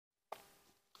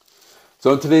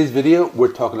So in today's video,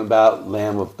 we're talking about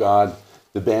Lamb of God,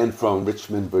 the band from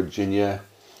Richmond, Virginia.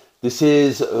 This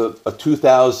is a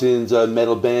 2000s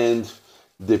metal band.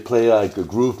 They play like a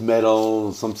groove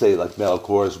metal, some say like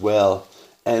metalcore as well.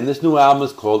 And this new album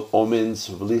is called Omens,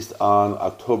 released on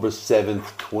October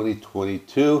 7th,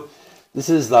 2022. This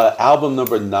is album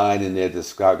number 9 in their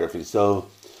discography. So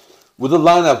with the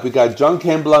lineup, we got John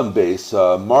Campbell on bass,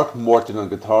 Mark Morton on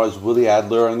guitars, Willie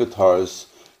Adler on guitars,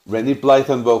 Randy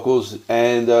Blythe on vocals,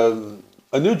 and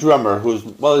a new drummer who's,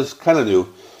 well, he's kind of new.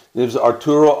 His name is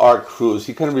Arturo Art Cruz.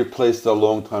 He kind of replaced the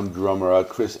longtime drummer,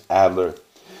 Chris Adler.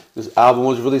 This album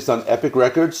was released on Epic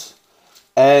Records.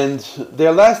 And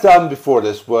their last album before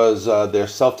this was their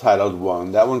self-titled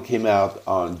one. That one came out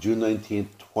on June 19th,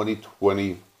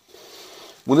 2020.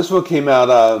 When this one came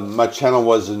out, my channel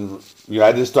wasn't,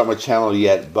 I didn't start my channel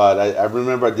yet, but I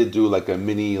remember I did do like a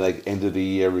mini end of the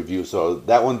year review. So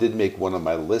that one did make one of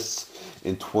my lists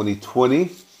in 2020.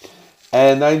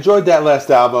 And I enjoyed that last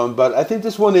album, but I think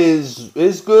this one is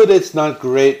good. It's not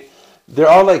great. There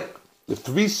are like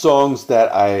 3 songs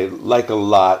that I like a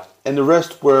lot, and the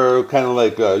rest were kind of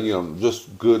like,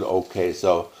 just good, okay.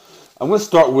 So I'm going to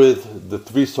start with the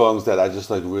 3 songs that I just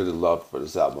really love for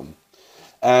this album.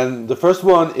 And the first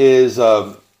one is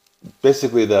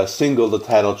basically the single, the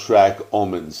title track,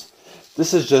 Omens.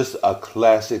 This is just a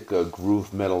classic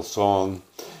groove metal song.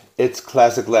 It's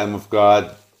classic Lamb of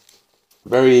God.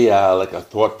 Very like a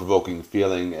thought-provoking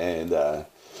feeling, and I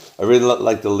really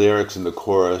like the lyrics in the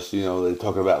chorus. They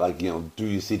talk about do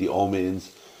you see the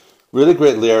omens? Really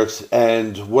great lyrics,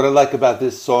 and what I like about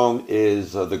this song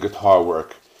is the guitar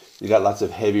work. You got lots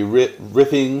of heavy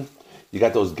riffing. You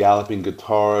got those galloping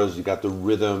guitars, you got the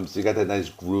rhythms, you got that nice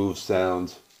groove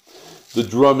sound. The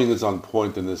drumming is on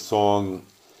point in this song.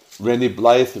 Randy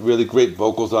Blythe, really great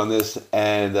vocals on this,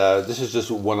 and this is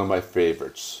just one of my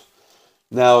favorites.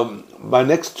 Now, my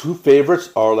next 2 favorites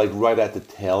are right at the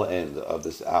tail end of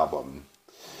this album.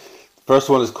 First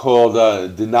one is called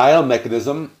Denial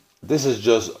Mechanism. This is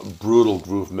just brutal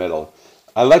groove metal.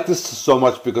 I like this so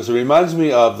much because it reminds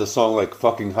me of the song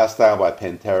Fucking Hostile by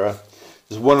Pantera.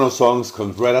 Just one of those songs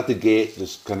comes right out the gate,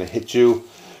 just kind of hits you,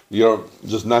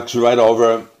 just knocks you right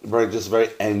over, very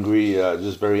angry,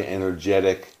 just very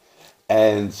energetic.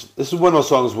 And this is one of those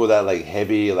songs with that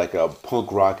heavy, a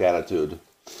punk rock attitude.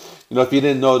 If you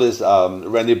didn't know this,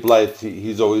 Randy Blythe,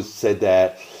 he's always said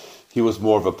that he was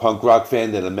more of a punk rock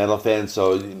fan than a metal fan,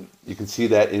 so you can see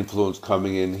that influence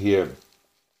coming in here.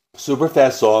 Super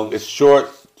fast song, it's short,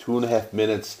 2.5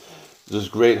 minutes,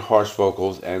 just great harsh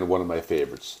vocals, and one of my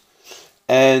favorites.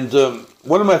 And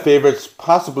one of my favorites,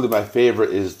 possibly my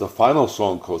favorite, is the final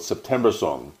song called September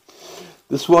Song.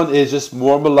 This one is just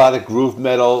more melodic groove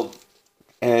metal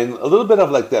and a little bit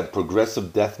of that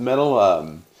progressive death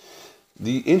metal.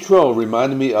 The intro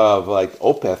reminded me of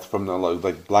Opeth from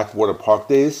the Blackwater Park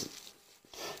days.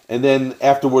 And then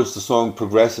afterwards the song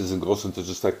progresses and goes into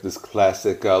just this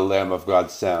classic Lamb of God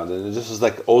sound. And it just is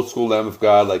old school Lamb of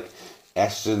God,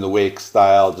 Ashes in the Wake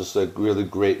style, just really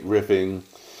great riffing.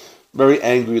 Very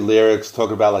angry lyrics,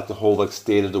 talking about the whole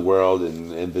state of the world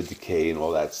and the decay and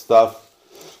all that stuff.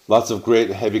 Lots of great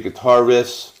heavy guitar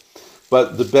riffs,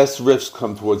 but the best riffs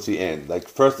come towards the end.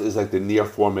 First is the near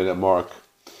 4-minute mark.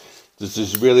 This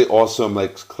is really awesome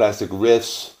classic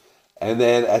riffs, and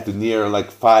then at the near about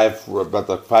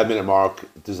the 5-minute mark,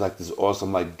 there's this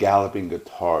awesome galloping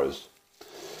guitars.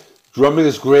 Drumming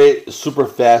is great, super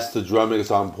fast. The drumming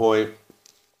is on point.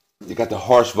 You got the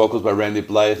harsh vocals by Randy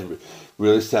Blythe.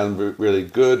 Really sound really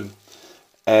good,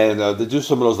 and they do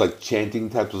some of those chanting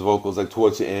types of vocals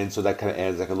towards the end, so that kind of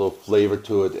adds a little flavor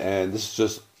to it. And this is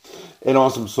just an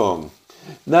awesome song.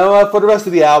 Now for the rest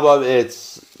of the album,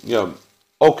 it's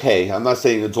okay. I'm not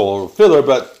saying it's all filler,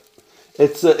 but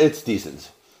it's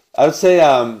decent. I would say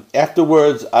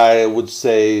afterwards, I would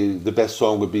say the best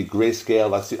song would be Greyscale.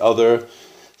 That's the other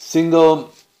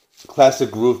single,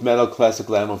 classic groove metal, classic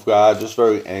Lamb of God, just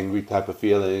very angry type of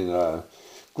feeling.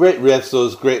 Great riffs,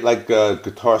 those great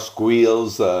guitar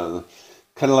squeals,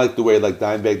 kind of the way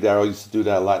Dimebag Darrell used to do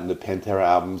that a lot in the Pantera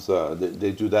albums.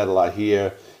 They do that a lot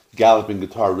here. Galloping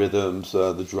guitar rhythms,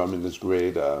 the drumming is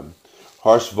great.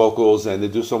 Harsh vocals, and they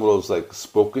do some of those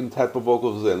spoken type of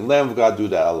vocals, and Lamb of God do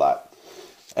that a lot.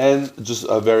 And just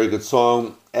a very good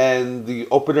song. And the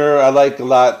opener I like a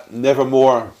lot,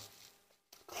 Nevermore.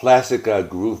 Classic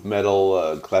groove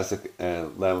metal, classic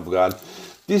Lamb of God.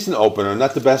 Decent opener,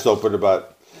 not the best opener,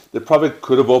 but they probably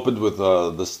could have opened with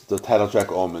the title track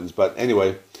Omens. But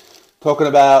anyway, talking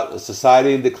about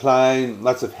society in decline,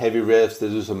 lots of heavy riffs. They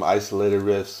do some isolated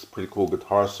riffs, pretty cool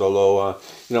guitar solo.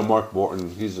 Mark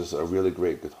Morton, he's just a really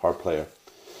great guitar player.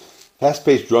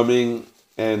 Fast-paced drumming,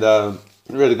 and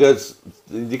really good.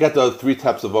 You got the three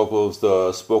types of vocals: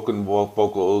 the spoken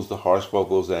vocals, the harsh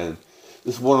vocals, and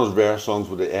this is one of those rare songs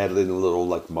where they added in a little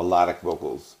like melodic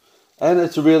vocals, and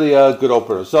it's a really good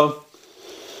opener. So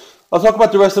I'll talk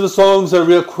about the rest of the songs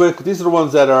real quick. These are the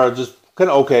ones that are just kind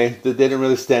of okay. They didn't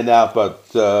really stand out,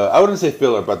 but I wouldn't say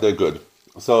filler, but they're good.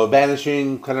 So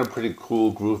Vanishing, kind of pretty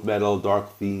cool groove metal,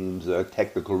 dark themes,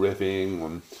 technical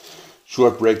riffing,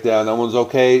 short breakdown. That one's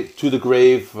okay. To the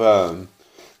Grave,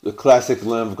 the classic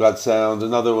Lamb of God sound.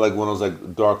 Another like one of those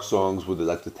like dark songs with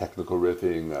like the technical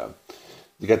riffing.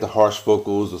 You got the harsh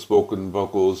vocals, the spoken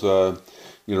vocals.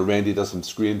 Randy does some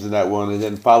screams in that one, and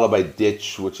then followed by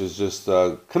Ditch, which is just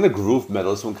kind of groove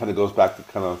metal. This one kind of goes back to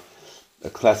kind of a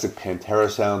classic Pantera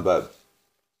sound, but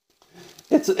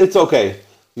it's okay.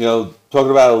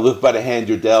 Talking about live by the hand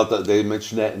you're dealt, they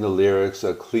mention that in the lyrics,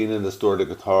 clean and distort the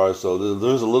guitar. So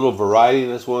there's a little variety in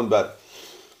this one, but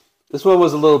this one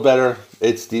was a little better.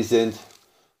 It's decent.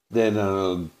 Then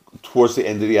towards the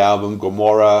end of the album,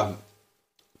 Gomorrah,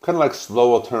 kind of like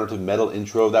slow alternative metal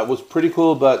intro. That was pretty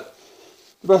cool, but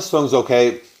the rest of the song's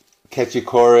okay. Catchy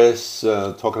chorus,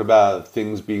 talking about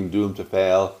things being doomed to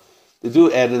fail. They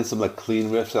do add in some like clean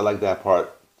riffs. I like that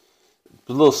part.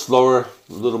 A little slower,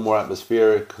 a little more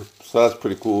atmospheric, so that's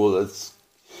pretty cool. It's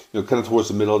kind of towards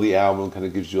the middle of the album, kind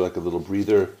of gives you like a little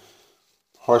breather.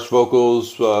 Harsh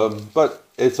vocals, but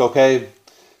it's okay.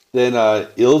 Then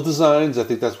Ill Designs, I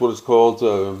think that's what it's called.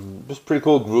 Just pretty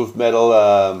cool groove metal,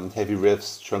 heavy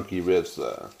riffs, chunky riffs.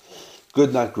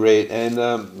 Good, not great,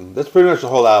 and that's pretty much the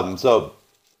whole album. So,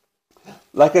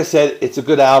 like I said, it's a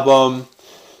good album.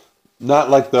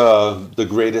 Not like the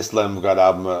greatest Lamb of God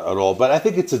album at all, but I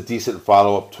think it's a decent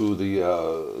follow-up to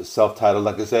the self-titled.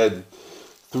 Like I said,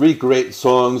 3 great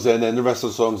songs, and then the rest of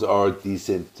the songs are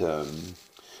decent.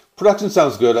 Production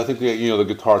sounds good. I think the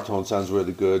guitar tone sounds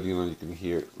really good. You can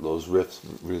hear those riffs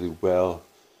really well.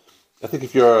 I think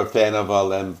if you're a fan of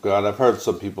Lamb of God, I've heard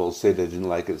some people say they didn't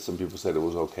like it. Some people said it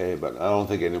was okay, but I don't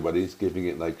think anybody's giving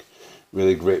it like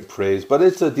really great praise. But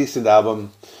it's a decent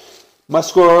album. My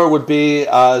score would be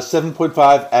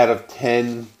 7.5 out of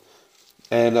 10.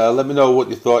 And let me know what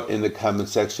you thought in the comment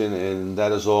section. And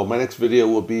that is all. My next video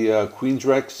will be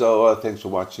Queensrÿche. So thanks for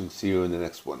watching. See you in the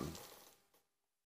next one.